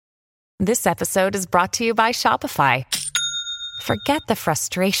This episode is brought to you by Shopify. Forget the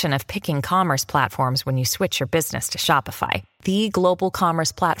frustration of picking commerce platforms when you switch your business to Shopify, the global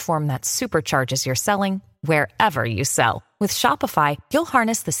commerce platform that supercharges your selling wherever you sell. With Shopify, you'll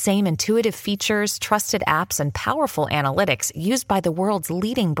harness the same intuitive features, trusted apps, and powerful analytics used by the world's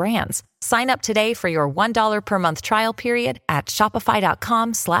leading brands. Sign up today for your $1 per month trial period at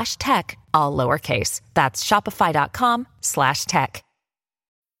shopify.com/tech, all lowercase. That's shopify.com/tech.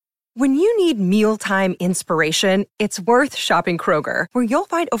 When you need mealtime inspiration, it's worth shopping Kroger, where you'll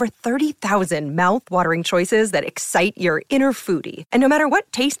find over 30,000 mouth-watering choices that excite your inner foodie. And no matter what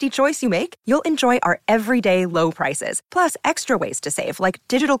tasty choice you make, you'll enjoy our everyday low prices, plus extra ways to save, like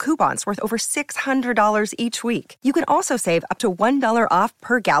digital coupons worth over $600 each week. You can also save up to $1 off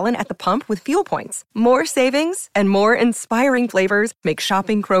per gallon at the pump with fuel points. More savings and more inspiring flavors make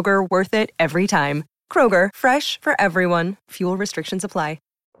shopping Kroger worth it every time. Kroger, fresh for everyone. Fuel restrictions apply.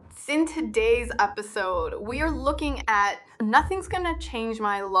 In today's episode, we are looking at Nothing's Gonna Change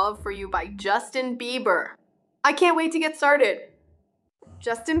My Love for You by Justin Bieber. I can't wait to get started.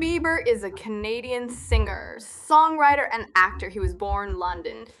 Justin Bieber is a Canadian singer, songwriter, and actor. He was born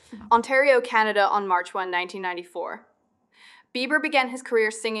London, Ontario, Canada on March 1, 1994. Bieber began his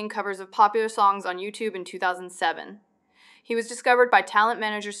career singing covers of popular songs on YouTube in 2007. He was discovered by talent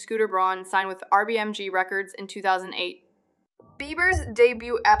manager Scooter Braun and signed with RBMG Records in 2008. Bieber's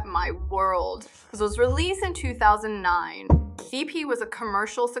debut EP, My World, was released in 2009. The EP was a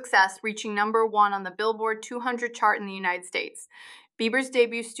commercial success, reaching #1 on the Billboard 200 chart in the United States. Bieber's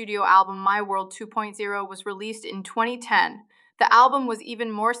debut studio album, My World 2.0, was released in 2010. The album was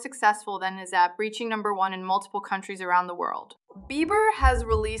even more successful than his EP, reaching #1 in multiple countries around the world. Bieber has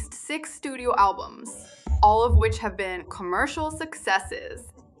released 6 studio albums, all of which have been commercial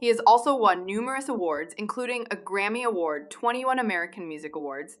successes. He has also won numerous awards, including a Grammy Award, 21 American Music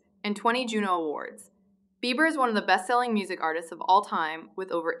Awards, and 20 Juno Awards. Bieber is one of the best-selling music artists of all time,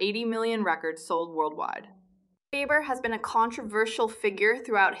 with over 80 million records sold worldwide. Bieber has been a controversial figure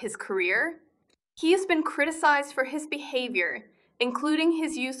throughout his career. He has been criticized for his behavior, including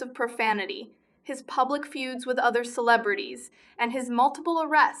his use of profanity, his public feuds with other celebrities, and his multiple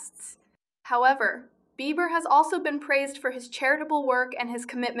arrests. However, Bieber has also been praised for his charitable work and his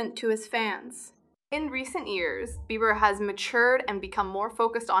commitment to his fans. In recent years, Bieber has matured and become more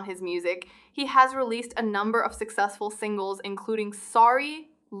focused on his music. He has released a number of successful singles, including Sorry,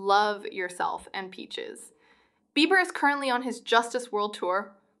 Love Yourself, and Peaches. Bieber is currently on his Justice World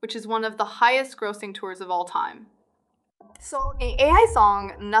Tour, which is one of the highest grossing tours of all time. So, the AI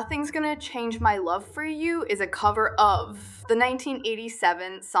song, Nothing's Gonna Change My Love for You, is a cover of the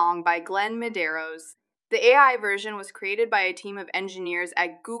 1987 song by Glenn Medeiros. The AI version was created by a team of engineers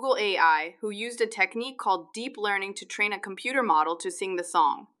at Google AI who used a technique called deep learning to train a computer model to sing the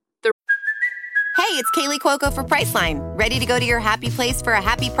song. Hey, it's Kaylee Cuoco for Priceline. Ready to go to your happy place for a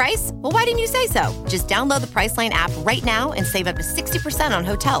happy price? Well, why didn't you say so? Just download the Priceline app right now and save up to 60% on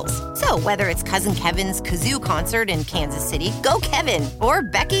hotels. So whether it's Cousin Kevin's Kazoo Concert in Kansas City, go Kevin, or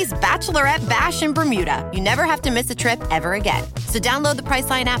Becky's Bachelorette Bash in Bermuda, you never have to miss a trip ever again. So download the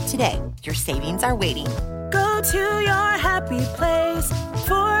Priceline app today. Your savings are waiting. Go to your happy place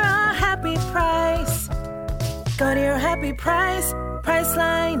for a happy price. Go to your happy price,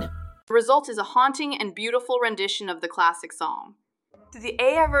 Priceline. The result is a haunting and beautiful rendition of the classic song. The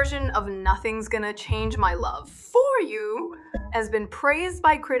AI version of Nothing's Gonna Change My Love for You has been praised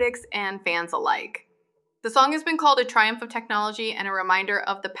by critics and fans alike. The song has been called a triumph of technology and a reminder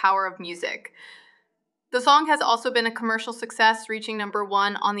of the power of music. The song has also been a commercial success, reaching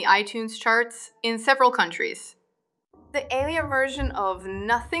 #1 on the iTunes charts in several countries. The AI version of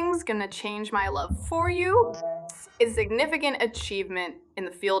Nothing's Gonna Change My Love for You is a significant achievement in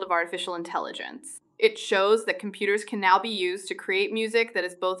the field of artificial intelligence. It shows that computers can now be used to create music that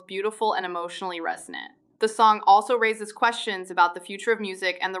is both beautiful and emotionally resonant. The song also raises questions about the future of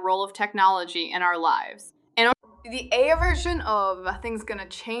music and the role of technology in our lives. And the AI version of Nothing's Gonna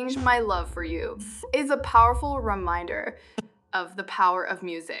Change My Love for You is a powerful reminder of the power of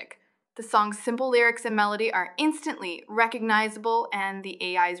music. The song's simple lyrics and melody are instantly recognizable, and the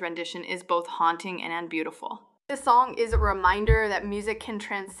AI's rendition is both haunting and beautiful. This song is a reminder that music can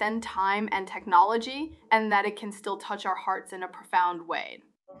transcend time and technology, and that it can still touch our hearts in a profound way.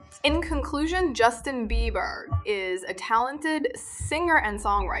 In conclusion, Justin Bieber is a talented singer and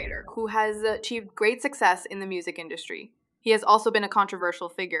songwriter who has achieved great success in the music industry. He has also been a controversial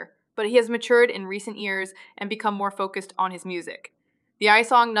figure, but he has matured in recent years and become more focused on his music. The AI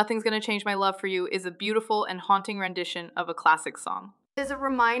song, Nothing's Gonna Change My Love for You, is a beautiful and haunting rendition of a classic song. It is a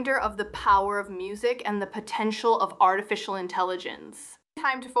reminder of the power of music and the potential of artificial intelligence.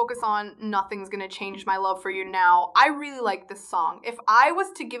 time to focus on Nothing's Gonna Change My Love for You Now. I really like this song. If I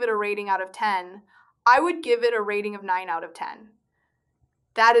was to give it a rating out of 10, I would give it a rating of 9 out of 10.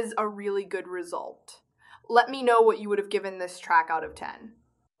 That is a really good result. Let me know what you would have given this track out of 10.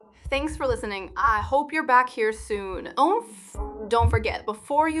 Thanks for listening. I hope you're back here soon. Don't forget,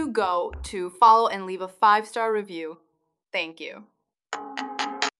 before you go, to follow and leave a 5-star review. Thank you.